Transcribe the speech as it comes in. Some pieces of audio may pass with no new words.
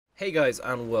Hey guys,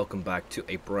 and welcome back to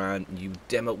a brand new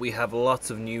demo. We have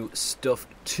lots of new stuff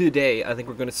today. I think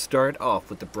we're going to start off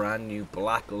with the brand new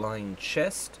black line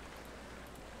chest,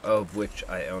 of which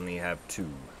I only have 2.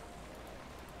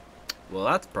 Well,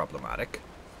 that's problematic.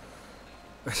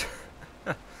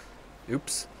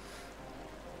 Oops.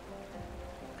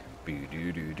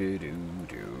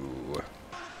 Boo-doo-doo-doo-doo-doo.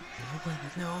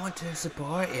 No one to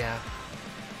support ya.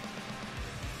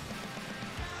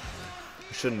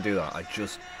 I shouldn't do that. I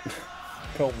just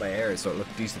combed my hair so it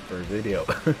looked decent for a video.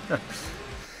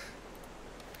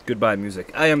 Goodbye,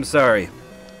 music. I am sorry.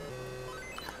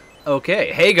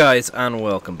 Okay, hey guys, and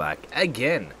welcome back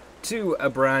again to a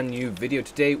brand new video.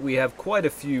 Today we have quite a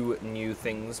few new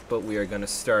things, but we are going to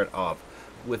start off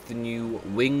with the new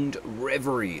Winged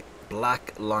Reverie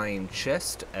black line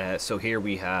chest. So here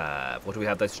we have, what do we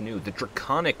have that's new? The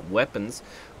draconic weapons.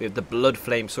 We have the blood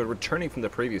flame sword returning from the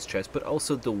previous chest, but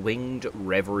also the Winged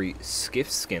Reverie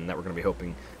Skiff Skin that we're going to be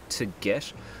hoping to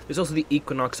get. There's also the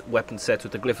Equinox weapon sets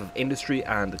with the Glyph of Industry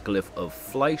and the Glyph of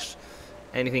Flight.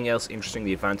 Anything else interesting?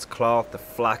 The Advanced Cloth, the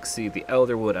Flaxseed, the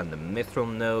Elderwood, and the Mithril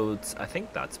nodes. I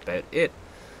think that's about it.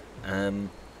 It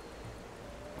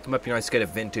might be nice to get a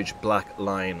vintage black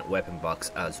line weapon box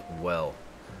as well.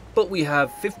 But we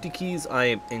have 50 keys.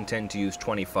 I intend to use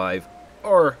 25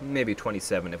 or maybe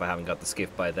 27 if I haven't got the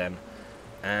skiff by then.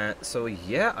 So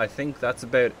yeah, I think that's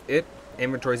about it.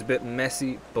 Inventory's a bit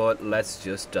messy, but let's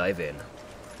just dive in.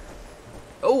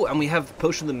 Oh, and we have the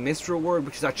Potion of the Mist reward,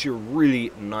 which is actually a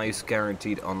really nice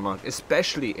guaranteed unlock,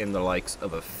 especially in the likes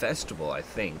of a festival, I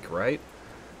think, right?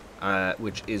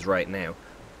 Which is right now.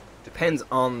 Depends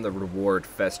on the reward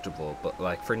festival, but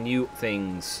like for new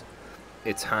things,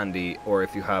 it's handy, or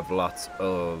if you have lots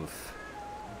of...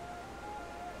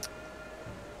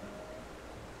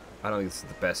 I don't think this is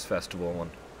the best festival one.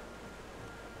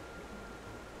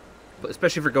 But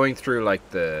especially for going through like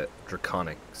the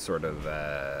draconic sort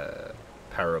of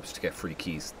power-ups to get free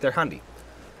keys. They're handy.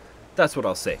 That's what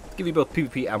I'll say. Give you both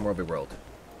PvP and World World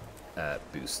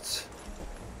boosts.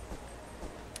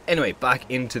 Anyway, back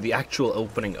into the actual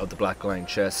opening of the black line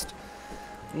chest.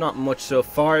 Not much so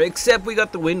far, except we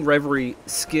got the Winged Reverie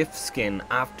Skiff Skin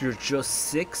after just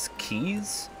 6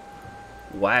 keys.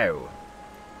 Wow.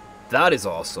 That is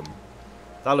awesome.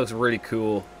 That looks really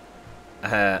cool.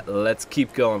 Let's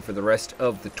keep going for the rest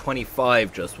of the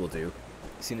 25 just will do.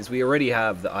 Seeing as we already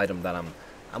have the item that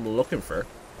I'm looking for.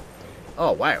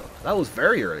 Oh wow, that was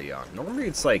very early on. Normally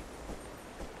it's like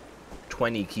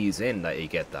 20 keys in that you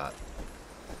get that.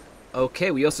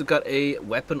 Okay, we also got a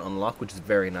weapon unlock, which is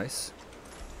very nice.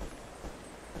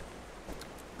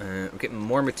 We're getting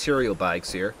more material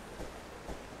bags here.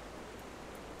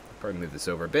 Probably move this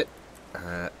over a bit.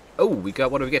 Oh, we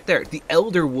got, what do we get there? The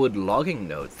Elderwood logging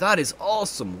node. That is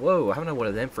awesome. Whoa, I haven't had one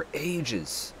of them for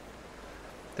ages.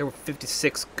 There were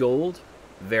 56 gold.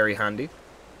 Very handy.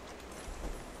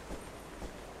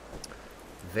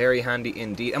 Very handy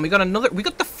indeed. And we got another, we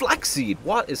got the Flaxseed.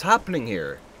 What is happening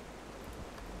here?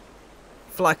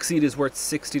 Flaxseed is worth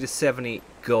 60 to 70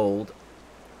 gold.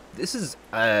 This is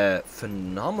a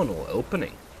phenomenal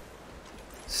opening.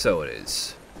 So it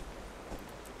is.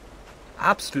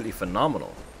 Absolutely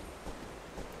phenomenal.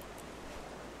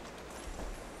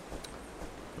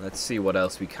 Let's see what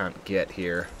else we can't get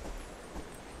here.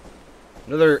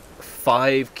 Another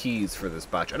 5 keys for this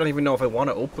batch. I don't even know if I want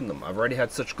to open them. I've already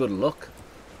had such good luck.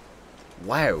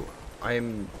 Wow.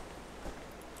 I'm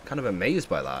kind of amazed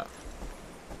by that.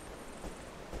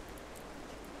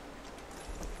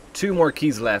 2 more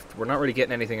keys left. We're not really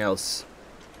getting anything else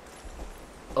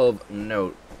of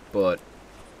note, but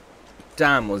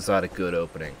damn was that a good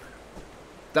opening.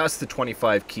 That's the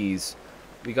 25 keys.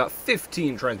 We got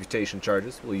 15 transmutation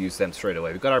charges. We'll use them straight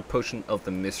away. We got our Potion of the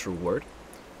Mist reward.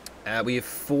 We have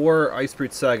 4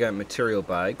 Icebrute Saga material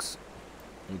bags.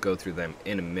 We'll go through them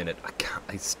in a minute.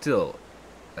 I still,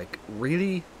 like,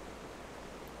 really?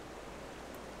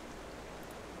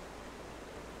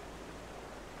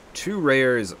 Two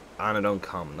rares and an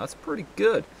uncommon. That's pretty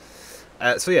good.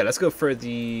 So yeah, let's go for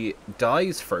the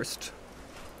dyes first.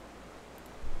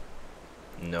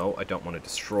 No, I don't want to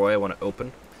destroy. I want to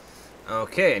open.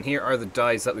 Okay, and here are the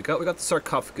dyes that we got. We got the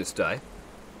sarcophagus dye.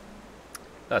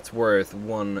 That's worth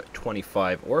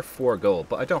 125 or 4 gold,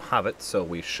 but I don't have it, so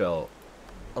we shall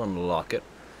unlock it.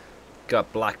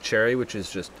 Got black cherry, which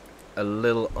is just a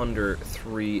little under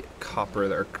 3 copper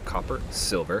there.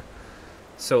 Silver.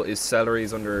 So is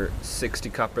Sylvari under 60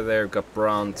 copper there. We've got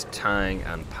bronze, tang,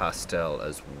 and pastel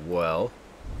as well.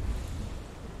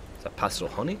 Is that pastel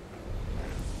honey?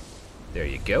 There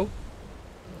you go.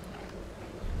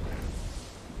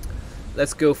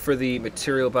 Let's go for the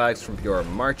material bags from Pure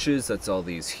Marches. That's all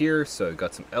these here. So we've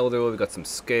got some Elder, we've got some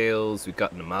scales, we've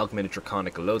got an amalgamated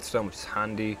draconic lodestone, which is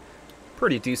handy.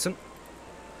 Pretty decent.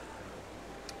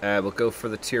 We'll go for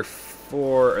the tier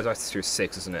 4, or that's tier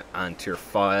 6, isn't it? And tier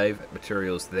 5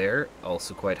 materials there,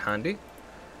 also quite handy.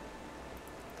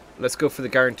 Let's go for the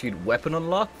guaranteed weapon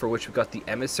unlock, for which we've got the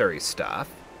Emissary Staff.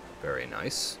 Very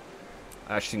nice.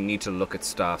 I actually need to look at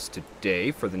staffs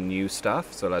today for the new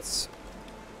staff, so let's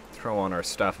throw on our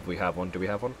staff if we have one. Do we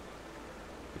have one?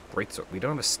 Greatsword. We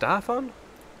don't have a staff on?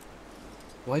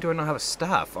 Why do I not have a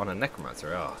staff on a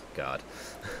necromancer? Oh, God.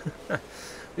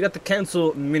 We got the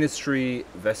Council Ministry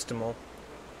Vestiment.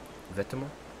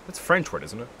 Vestiment? That's a French word,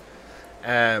 isn't it?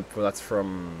 Well, that's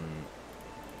from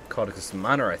Codicus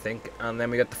Manor, I think. And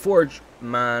then we got the Forge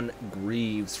Man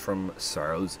Greaves from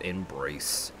Sorrow's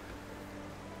Embrace.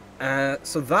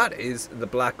 So that is the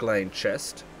Black Line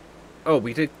chest. Oh,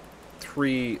 we did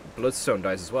 3 Bloodstone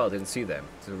dies as well. Didn't see them.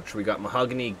 So which we got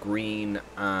Mahogany, Green,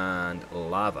 and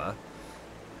Lava.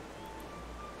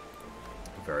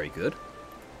 Very good.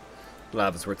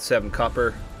 Lava's worth 7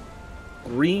 copper.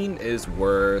 Green is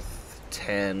worth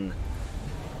 10.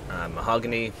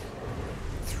 Mahogany,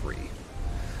 3.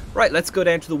 Right, let's go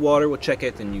down to the water. We'll check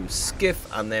out the new skiff,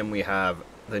 and then we have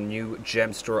the new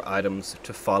gem store items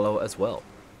to follow as well.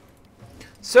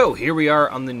 So here we are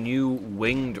on the new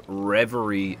Winged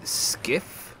Reverie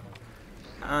Skiff,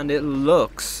 and it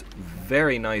looks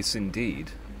very nice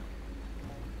indeed.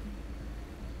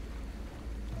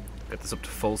 Get this up to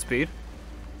full speed.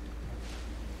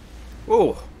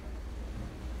 Oh!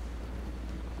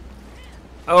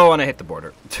 Oh, and I hit the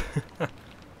border.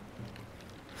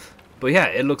 But yeah,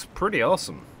 it looks pretty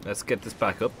awesome. Let's get this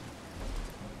back up.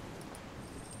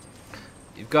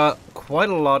 You've got quite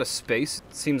a lot of space.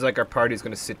 It seems like our party's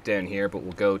going to sit down here, but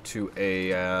we'll go to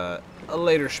a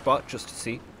later spot just to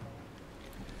see.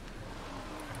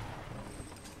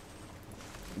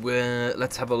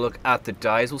 Let's have a look at the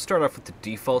dyes. We'll start off with the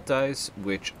default dyes,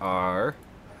 which are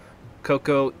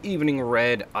Cocoa, Evening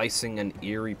Red, Icing, and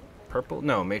Eerie Purple.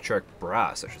 No, Matriarch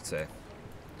Brass, I should say.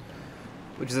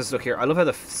 Which is this look here. I love how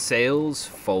the sails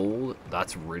fold.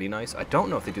 That's really nice. I don't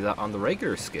know if they do that on the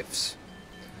regular skiffs,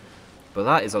 but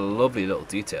that is a lovely little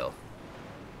detail.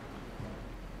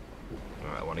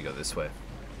 Alright, I want to go this way.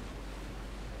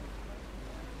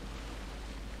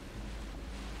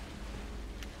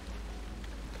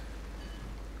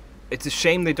 It's a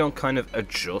shame they don't kind of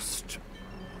adjust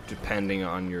depending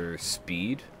on your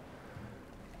speed.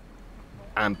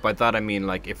 And by that I mean,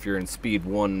 like, if you're in speed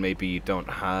 1, maybe you don't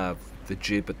have the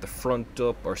jib at the front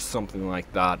up or something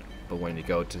like that, but when you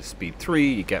go to speed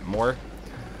 3 you get more.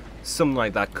 Something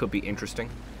like that could be interesting.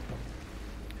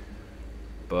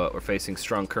 But we're facing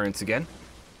strong currents again.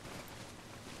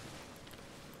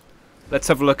 Let's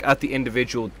have a look at the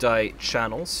individual dye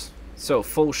channels. So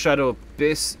Full Shadow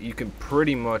Abyss, you can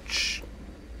pretty much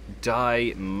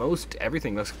dye most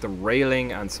everything. Looks like the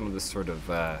railing and some of the sort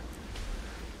of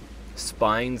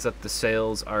spines that the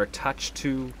sails are attached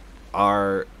to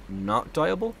are not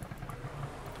dyeable.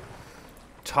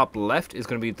 Top left is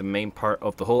going to be the main part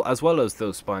of the hull, as well as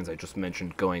those spines I just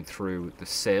mentioned going through the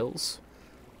sails.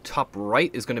 Top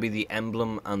right is going to be the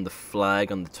emblem and the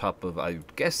flag on the top of, I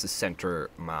guess, the center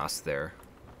mast there.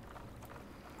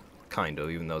 Kind of,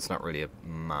 even though it's not really a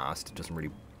mast. It doesn't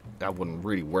really, that wouldn't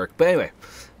really work. But anyway,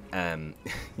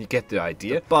 you get the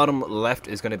idea. Bottom left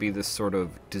is going to be this sort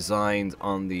of designs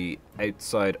on the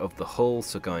outside of the hull,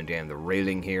 so going down the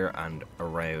railing here and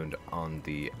around on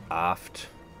the aft.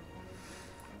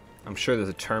 I'm sure there's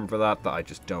a term for that I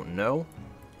just don't know.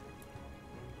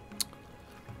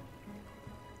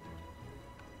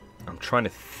 I'm trying to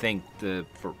think.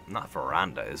 Not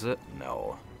veranda, is it?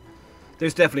 No.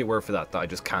 There's definitely a word for that I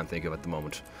just can't think of at the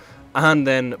moment. And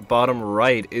then bottom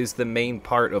right is the main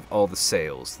part of all the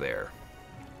sails there.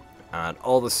 And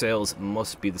all the sails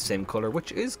must be the same color,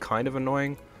 which is kind of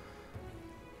annoying.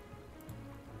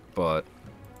 But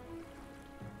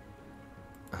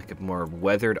I think a more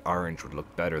weathered orange would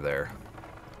look better there.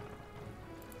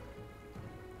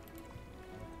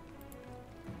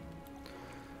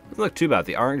 Doesn't look too bad.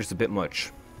 The orange is a bit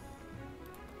much.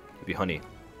 Maybe honey.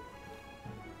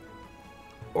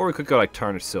 Or we could go like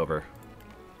tarnished silver.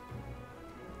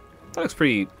 That looks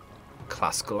pretty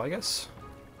classical, I guess.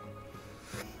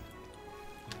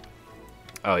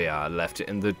 Oh yeah, I left it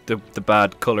in the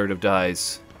bad colored of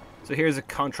dyes. So here's a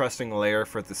contrasting layer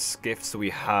for the skiff. So we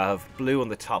have blue on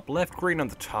the top left, green on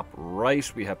the top right.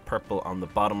 We have purple on the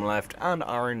bottom left and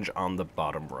orange on the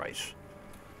bottom right.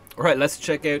 Alright, let's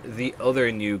check out the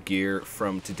other new gear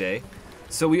from today.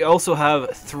 So we also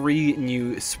have 3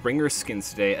 new Springer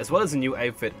skins today, as well as a new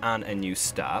outfit and a new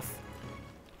staff.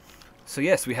 So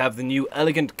yes, we have the new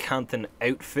Elegant Canthan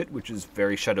Outfit, which is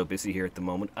very shadow busy here at the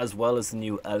moment, as well as the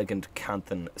new Elegant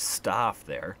Canthan Staff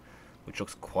there, which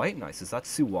looks quite nice. Is that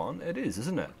Suwan? It is,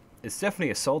 isn't it? It's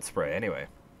definitely a salt spray anyway.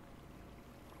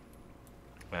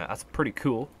 That's pretty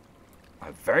cool.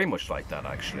 I very much like that,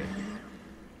 actually.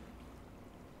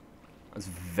 That's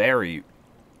very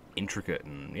intricate,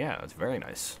 and yeah, it's very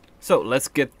nice. So let's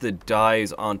get the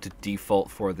dyes onto default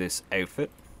for this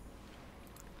outfit,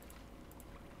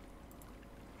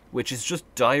 which is just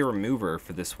dye remover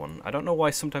for this one. I don't know why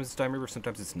sometimes it's dye remover,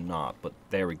 sometimes it's not, but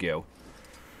there we go.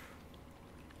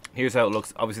 Here's how it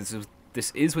looks. Obviously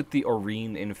this is with the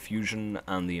Aurene infusion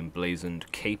and the emblazoned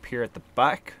cape here at the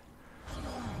back,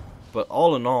 but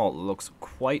all in all, it looks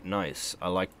quite nice. I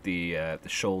like the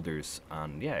shoulders,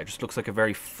 and yeah, it just looks like a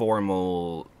very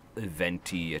formal,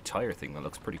 eventy attire thing that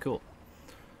looks pretty cool.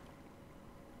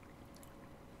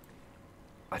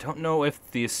 I don't know if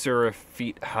the Asura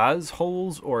feet has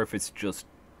holes or if it's just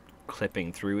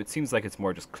clipping through. It seems like it's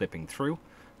more just clipping through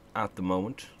at the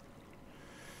moment,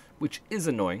 which is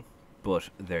annoying, but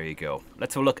there you go.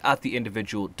 Let's have a look at the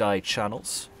individual dye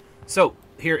channels. So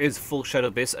here is full shadow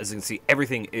base. As you can see,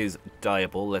 everything is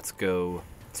dyeable. Let's go.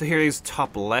 So here is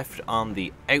top left on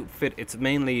the outfit. It's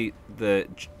mainly the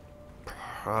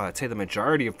I'd say the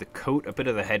majority of the coat, a bit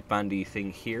of the headbandy thing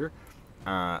here,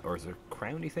 or is it a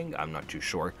crowny thing? I'm not too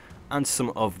sure, and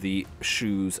some of the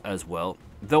shoes as well.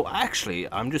 Though actually,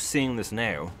 I'm just seeing this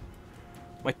now,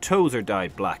 my toes are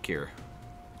dyed black here.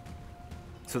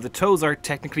 So the toes are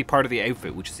technically part of the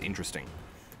outfit, which is interesting.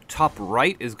 Top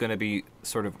right is going to be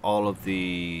sort of all of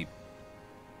the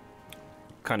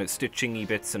kind of stitchingy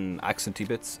bits and accenty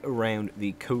bits around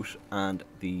the coat and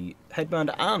the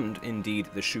headband, and indeed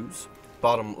the shoes.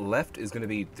 Bottom left is going to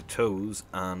be the toes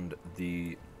and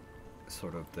the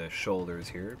sort of the shoulders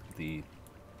here, the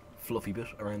fluffy bit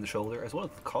around the shoulder, as well as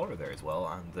the collar there as well,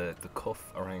 and the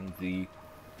cuff around the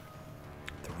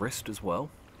wrist as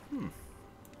well.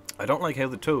 I don't like how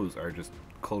the toes are just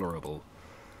colorable.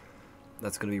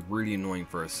 That's going to be really annoying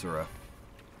for Asura.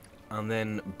 And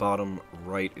then bottom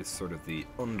right is sort of the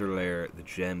underlayer, the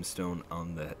gemstone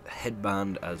on the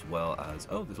headband, as well as,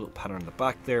 oh, there's a little pattern on the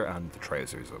back there, and the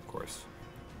trousers, of course.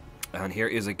 And here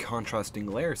is a contrasting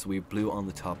layer. So we have blue on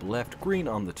the top left, green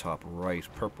on the top right,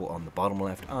 purple on the bottom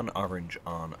left, and orange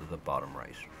on the bottom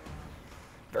right.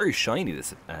 Very shiny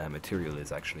this material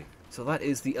is, actually. So that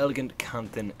is the Elegant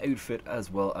Canthan outfit, as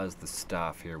well as the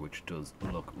staff here, which does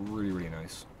look really, really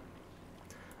nice.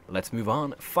 Let's move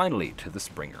on, finally, to the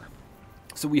Springer.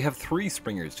 So we have 3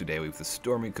 Springers today. We have the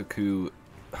Stormy Cuckoo,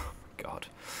 oh my god,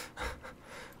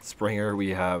 Springer, we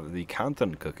have the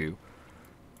Canthan Cuckoo,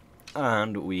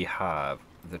 and we have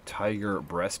the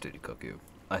Tiger-breasted Cuckoo.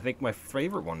 I think my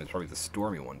favorite one is probably the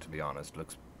Stormy one, to be honest. It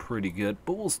looks pretty good,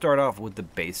 but we'll start off with the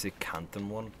basic Canthan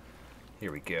one.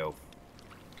 Here we go.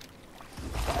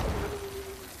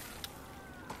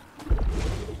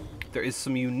 There is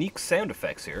some unique sound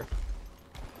effects here,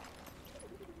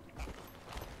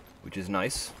 which is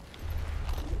nice.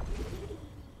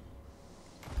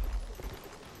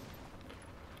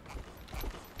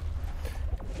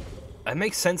 It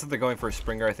makes sense that they're going for a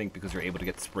Springer, I think, because you're able to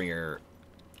get Springer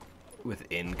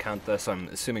within Cantha, so I'm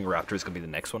assuming Raptor is going to be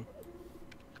the next one.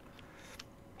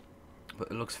 But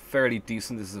it looks fairly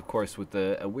decent. This is, of course, with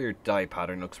a weird dye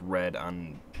pattern. It looks red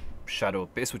and Shadow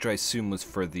Abyss, which I assume was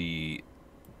for the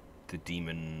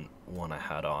demon one I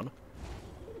had on.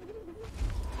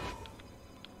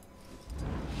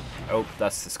 Oh,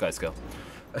 that's the Sky Scale.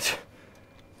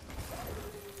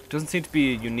 Doesn't seem to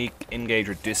be a unique engage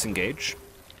or disengage.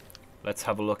 Let's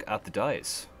have a look at the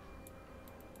dyes.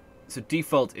 So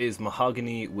default is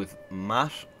mahogany with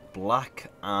matte,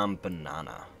 black, and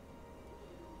banana.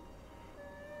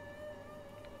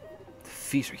 The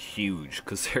feet are huge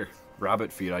because they're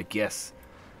rabbit feet, I guess.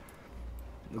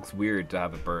 It looks weird to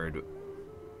have a bird.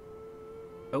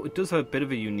 Oh, it does have a bit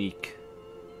of a unique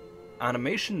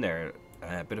animation there.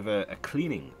 A bit of a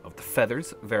cleaning of the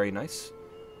feathers. Very nice.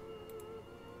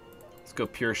 Let's go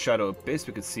pure Shadow Abyss.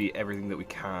 We can see everything that we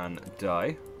can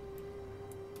dye,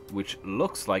 which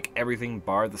looks like everything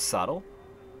bar the saddle.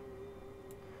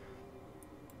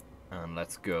 And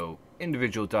let's go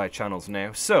individual dye channels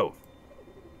now. So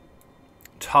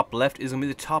top left is going to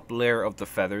be the top layer of the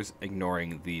feathers,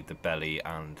 ignoring the belly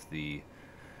and the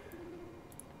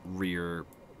rear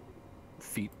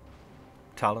feet,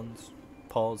 talons,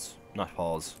 paws, not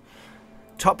paws.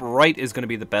 Top right is going to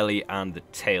be the belly and the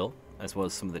tail, as well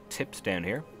as some of the tips down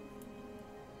here.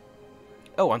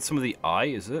 Oh, and some of the eye,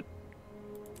 is it?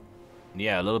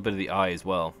 Yeah, a little bit of the eye as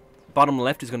well. Bottom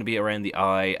left is going to be around the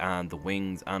eye and the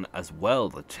wings and as well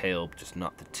the tail, just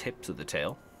not the tips of the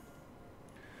tail.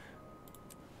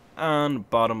 And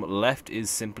bottom left is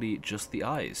simply just the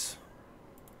eyes.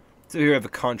 So here we have a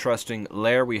contrasting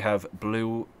layer. We have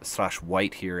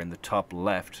blue/white here in the top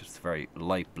left. It's very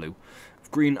light blue.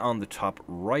 Green on the top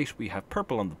right. We have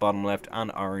purple on the bottom left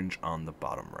and orange on the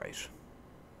bottom right.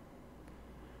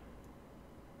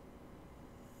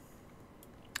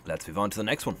 Let's move on to the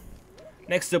next one.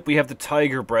 Next up we have the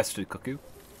tiger-breasted cuckoo.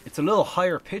 It's a little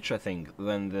higher pitch, I think,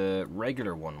 than the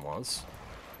regular one was.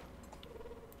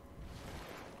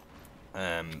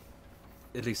 At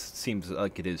least it seems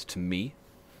like it is to me.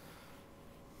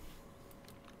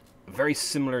 Very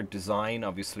similar design.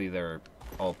 Obviously they're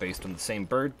all based on the same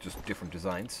bird, just different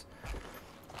designs.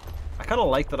 I kind of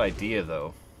like that idea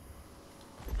though.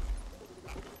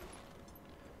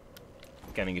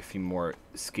 Getting a few more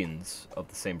skins of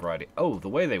the same variety. Oh, the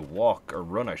way they walk, or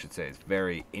run I should say, is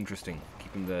very interesting.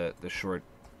 Keeping the short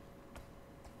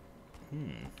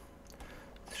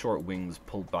short wings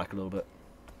pulled back a little bit.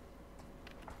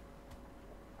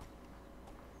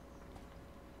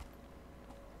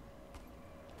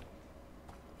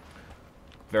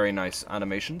 Very nice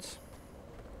animations.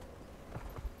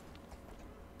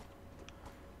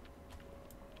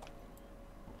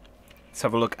 Let's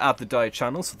have a look at the dye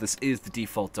channel. So this is the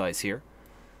default dyes here.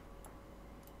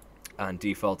 And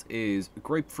default is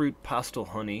grapefruit, pastel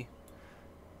honey,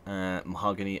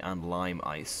 mahogany, and lime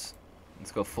ice.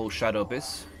 Let's go full shadow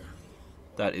abyss.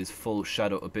 That is full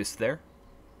shadow abyss there.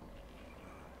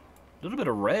 A little bit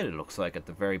of red it looks like at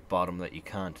the very bottom that you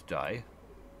can't dye.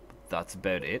 That's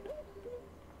about it.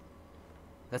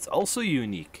 That's also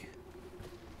unique.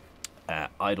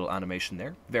 Idle animation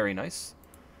there. Very nice.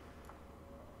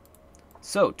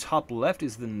 So, top left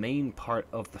is the main part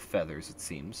of the feathers, it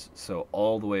seems. So,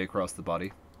 all the way across the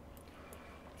body.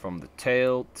 From the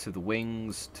tail, to the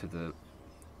wings, to the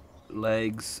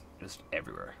legs, just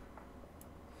everywhere.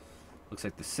 Looks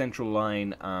like the central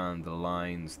line and the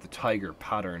lines, the tiger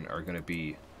pattern, are going to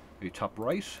be maybe top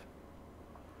right.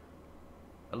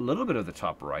 A little bit of the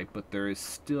top right, but there is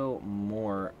still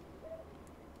more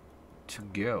to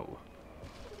go.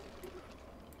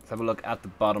 Let's have a look at the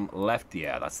bottom left.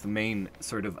 Yeah, that's the main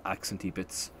sort of accenty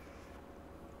bits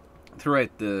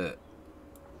throughout the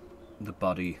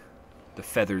body, the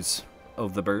feathers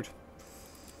of the bird.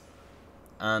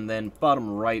 And then bottom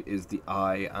right is the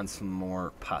eye and some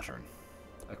more pattern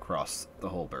across the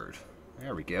whole bird.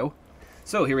 There we go.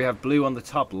 So here we have blue on the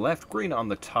top left, green on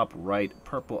the top right,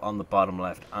 purple on the bottom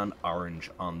left, and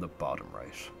orange on the bottom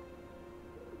right.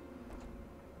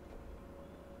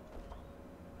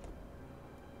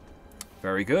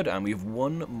 Very good, and we have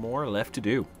one more left to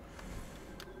do.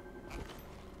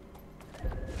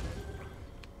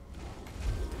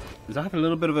 Does that have a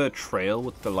little bit of a trail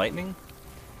with the lightning?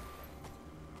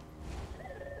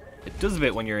 It does a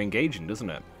bit when you're engaging, doesn't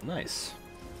it? Nice.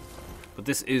 But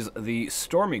this is the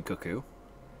Stormy Cuckoo.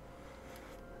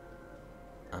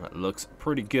 And it looks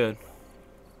pretty good.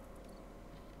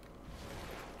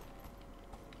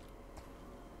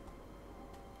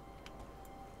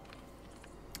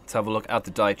 Let's have a look at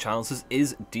the dye channels. This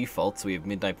is default, so we have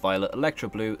Midnight Violet, Electro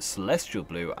Blue, Celestial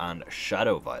Blue, and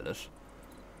Shadow Violet.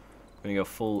 I'm going to go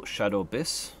full Shadow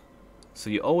Abyss. So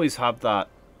you always have that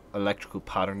electrical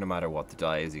pattern no matter what the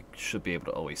dye is. You should be able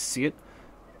to always see it.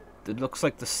 It looks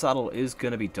like the saddle is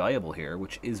going to be dyeable here,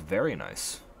 which is very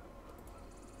nice.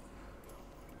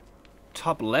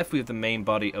 Top left we have the main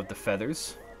body of the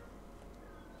feathers.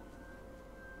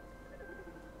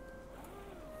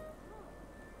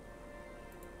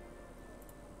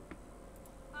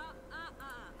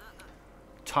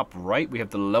 Top right we have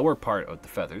the lower part of the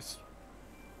feathers.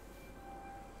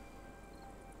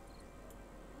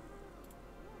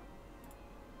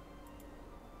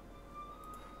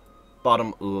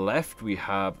 Bottom left we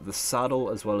have the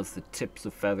saddle as well as the tips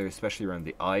of feathers, especially around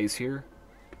the eyes here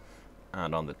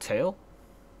and on the tail.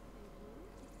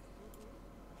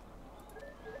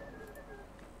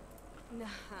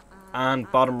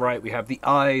 And bottom right we have the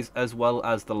eyes as well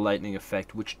as the lightning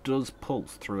effect, which does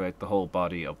pulse throughout the whole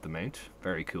body of the mount.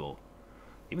 Very cool.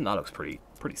 Even that looks pretty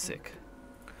sick.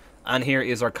 And here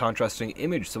is our contrasting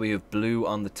image. So we have blue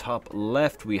on the top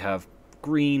left, we have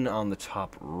green on the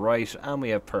top right, and we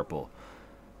have purple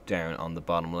down on the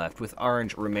bottom left, with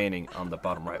orange remaining on the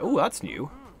bottom right. Oh, that's new.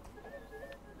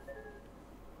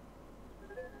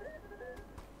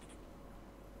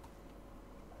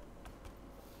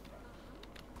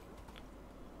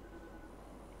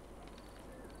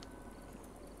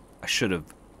 I should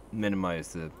have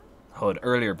minimized the HUD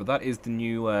earlier, but that is the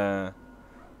new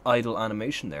idle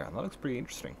animation there. That looks pretty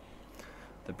interesting.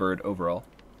 The bird overall.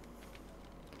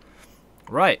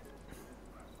 Right.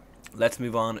 Let's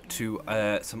move on to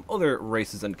some other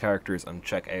races and characters and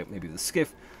check out maybe the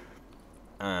skiff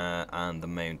and the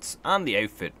mounts and the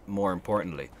outfit, more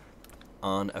importantly,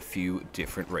 on a few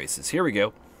different races. Here we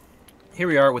go. Here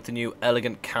we are with the new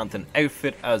Elegant Canthan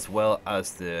Outfit, as well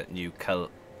as the new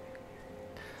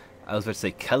I was about to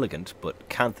say Elegant, but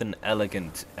Canthan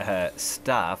Elegant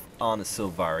Staff on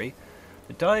Sylvari.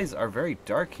 The dyes are very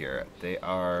dark here. They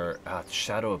are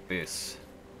Shadow Abyss.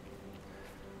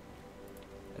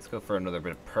 Let's go for another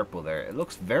bit of purple there. It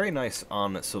looks very nice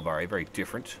on Sylvari, very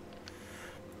different.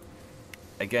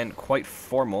 Again, quite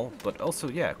formal, but also,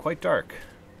 yeah, quite dark.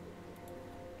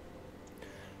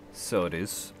 So it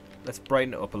is. Let's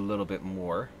brighten it up a little bit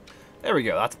more. There we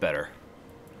go, that's better.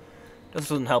 This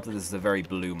doesn't help that this is a very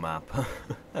blue map.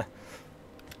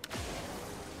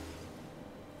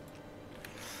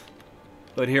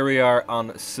 But here we are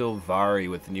on Sylvari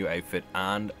with the new outfit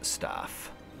and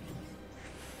staff.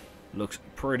 Looks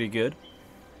pretty good.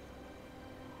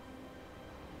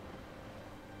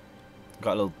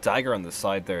 Got a little dagger on the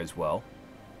side there as well.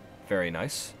 Very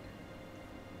nice.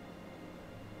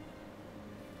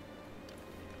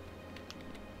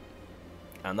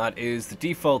 And that is the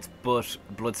default but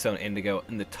Bloodstone Indigo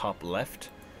in the top left.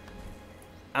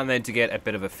 And then to get a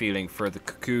bit of a feeling for the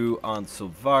cuckoo on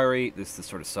Sylvari, this is the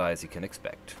sort of size you can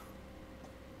expect.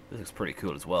 This looks pretty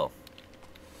cool as well.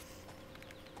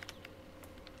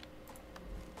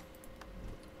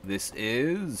 This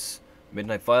is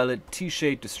Midnight Violet,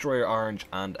 T-Shade, Destroyer Orange,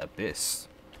 and Abyss.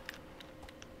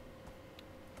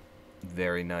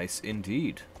 Very nice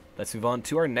indeed. Let's move on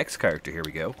to our next character. Here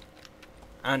we go.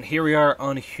 And here we are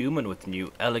on Human with the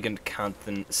new Elegant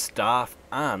Canthan Staff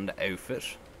and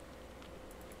Outfit.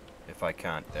 If I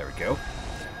can't, there we go.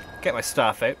 Get my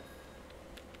staff out.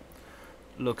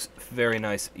 Looks very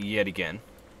nice yet again.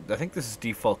 I think this is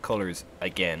default colors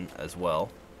again as well.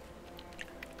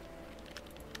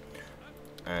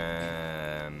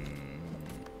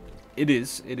 It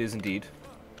is indeed.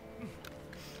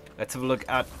 Let's have a look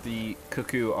at the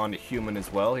cuckoo on Human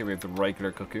as well. Here we have the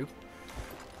regular cuckoo.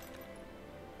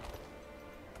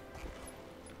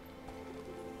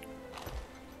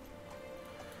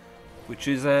 Which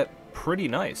is pretty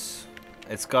nice.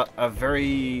 It's got a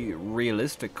very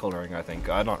realistic coloring, I think.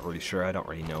 I'm not really sure. I don't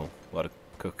really know what a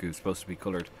cuckoo is supposed to be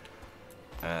colored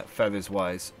feathers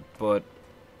wise, but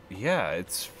yeah,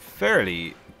 it's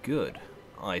fairly good,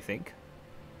 I think.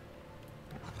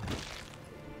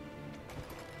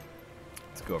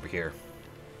 Let's go over here.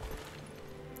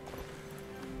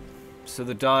 So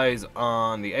the dyes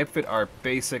on the outfit are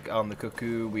basic. On the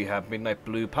cuckoo, we have Midnight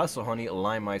Blue, Pastel Honey,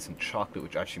 Lime Ice, and Chocolate,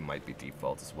 which actually might be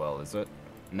default as well, is it?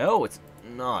 No, it's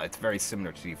not. It's very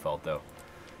similar to default, though.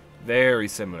 Very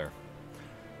similar.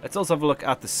 Let's also have a look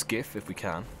at the skiff, if we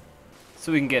can.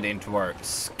 So we can get into our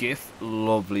skiff.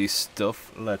 Lovely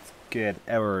stuff. Let's get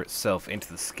ourselves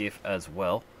into the skiff as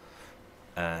well.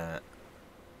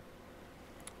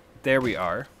 There we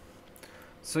are.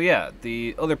 So yeah,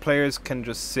 the other players can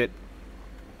just sit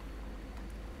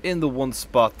in the one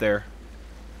spot there.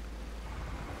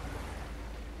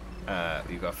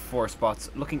 You've got 4 spots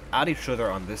looking at each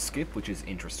other on this skiff, which is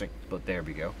interesting, but there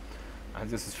we go. And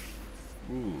this is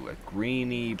a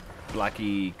greeny,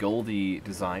 blacky, goldy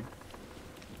design.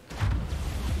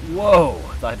 Whoa,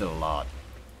 that did a lot.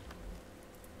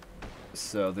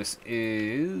 So this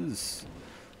is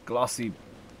glossy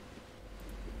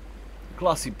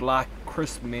black,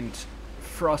 crisp mint,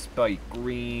 frostbite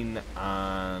green,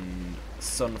 and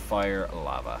sunfire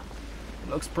lava. It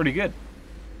looks pretty good.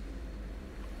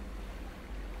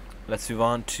 Let's move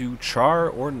on to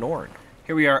Charr or Norn.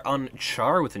 Here we are on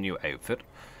Charr with a new outfit,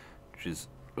 which is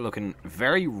looking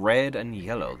very red and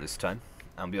yellow this time.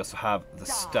 And we also have the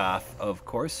staff, of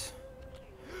course,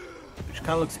 which kind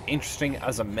of looks interesting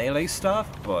as a melee staff,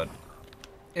 but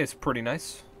it's pretty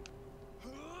nice.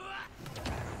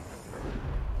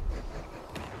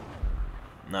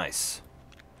 Nice.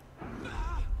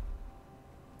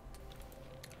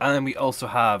 And then we also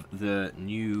have the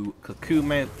new cuckoo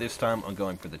mount. This time I'm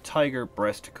going for the tiger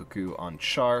breast cuckoo on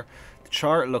Charr. The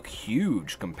Charr look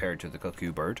huge compared to the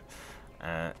cuckoo bird.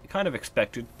 Kind of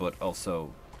expected, but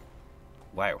also,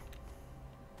 wow.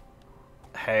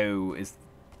 How is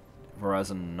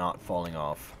Verizon not falling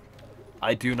off?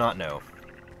 I do not know.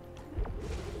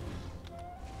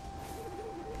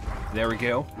 There we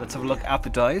go. Let's have a look at the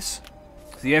dice.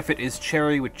 The outfit is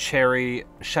cherry with cherry,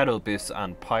 shadow abyss,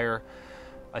 and pyre.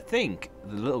 I think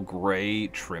the little grey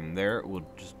trim there will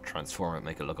just transform it,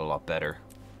 make it look a lot better.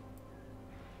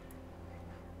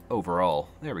 overall.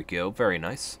 There we go, very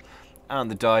nice. And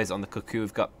the dyes on the cuckoo,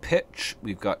 we've got pitch,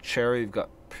 we've got cherry, we've got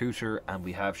pewter, and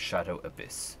we have shadow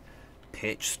abyss.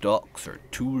 Pitch stocks are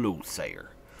too low,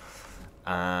 sire.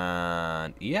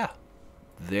 And yeah,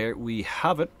 there we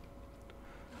have it.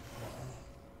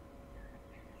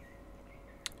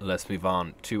 Let's move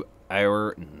on to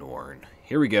our Norn.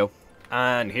 Here we go.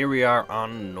 And here we are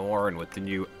on Norn with the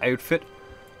new outfit.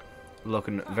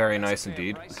 Looking very nice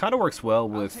indeed. It kind of works well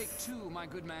with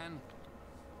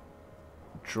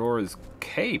Jor's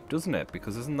cape, doesn't it?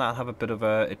 Because doesn't that have a bit of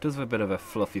a... It does have a bit of a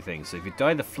fluffy thing. So if you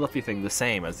dye the fluffy thing the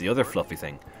same as the other fluffy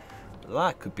thing,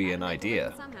 that could be an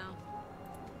idea.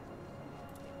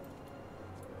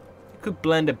 It could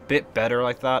blend a bit better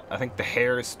like that. I think the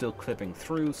hair is still clipping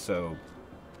through, so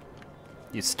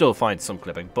you still find some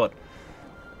clipping, but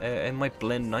it might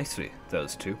blend nicely,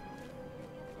 those two.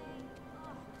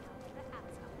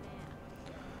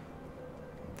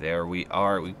 There we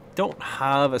are. We don't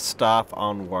have a staff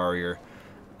on warrior,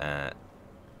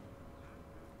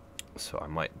 so I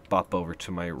might bop over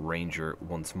to my ranger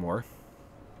once more.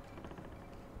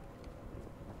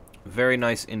 Very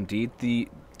nice indeed. The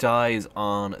dyes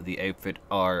on the outfit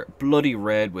are bloody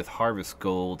red with harvest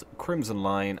gold, crimson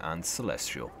lion, and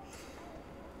celestial.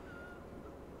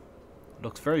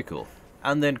 Looks very cool.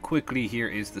 And then quickly, here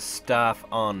is the staff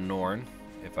on Norn.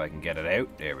 If I can get it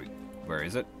out. There we go. Where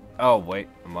is it? Oh, wait.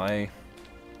 I'm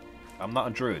not a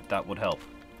druid. That would help.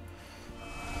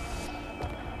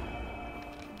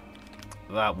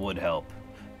 That would help.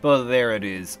 But there it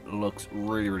is. Looks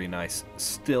really, really nice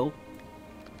still.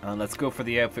 And let's go for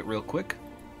the outfit real quick.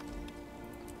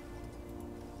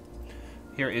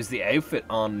 Here is the outfit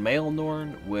on male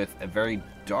Norn with a very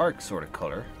dark sort of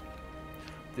color.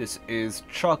 This is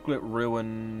Chocolate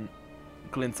Ruin,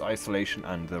 Glint's Isolation,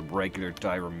 and the regular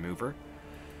dye remover.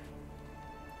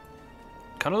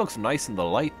 Kind of looks nice in the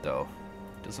light, though,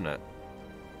 doesn't it?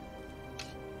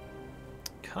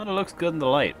 Kind of looks good in the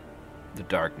light, the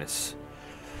darkness.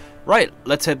 Right,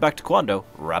 let's head back to Quando,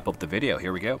 wrap up the video.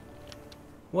 Here we go.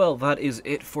 Well, that is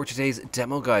it for today's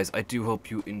demo, guys. I do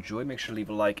hope you enjoyed. Make sure to leave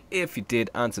a like if you did,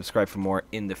 and subscribe for more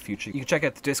in the future. You can check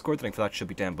out the Discord. The link for that should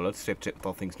be down below to stay up to date with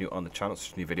all things new on the channel,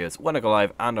 such as new videos when I go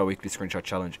live, and our weekly screenshot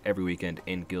challenge every weekend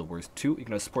in Guild Wars 2. You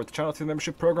can also support the channel through the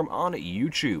membership program on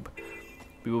YouTube.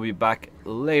 We will be back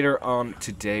later on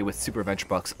today with Super Adventure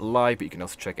Box Live, but you can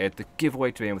also check out the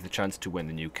giveaway today with a chance to win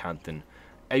the new Canthan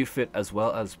outfit, as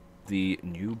well as the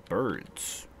new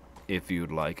birds, if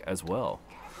you'd like as well.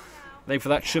 Link for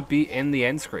that should be in the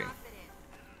end screen.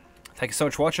 Thank you so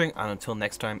much for watching, and until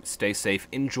next time, stay safe,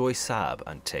 enjoy Sab,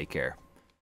 and take care.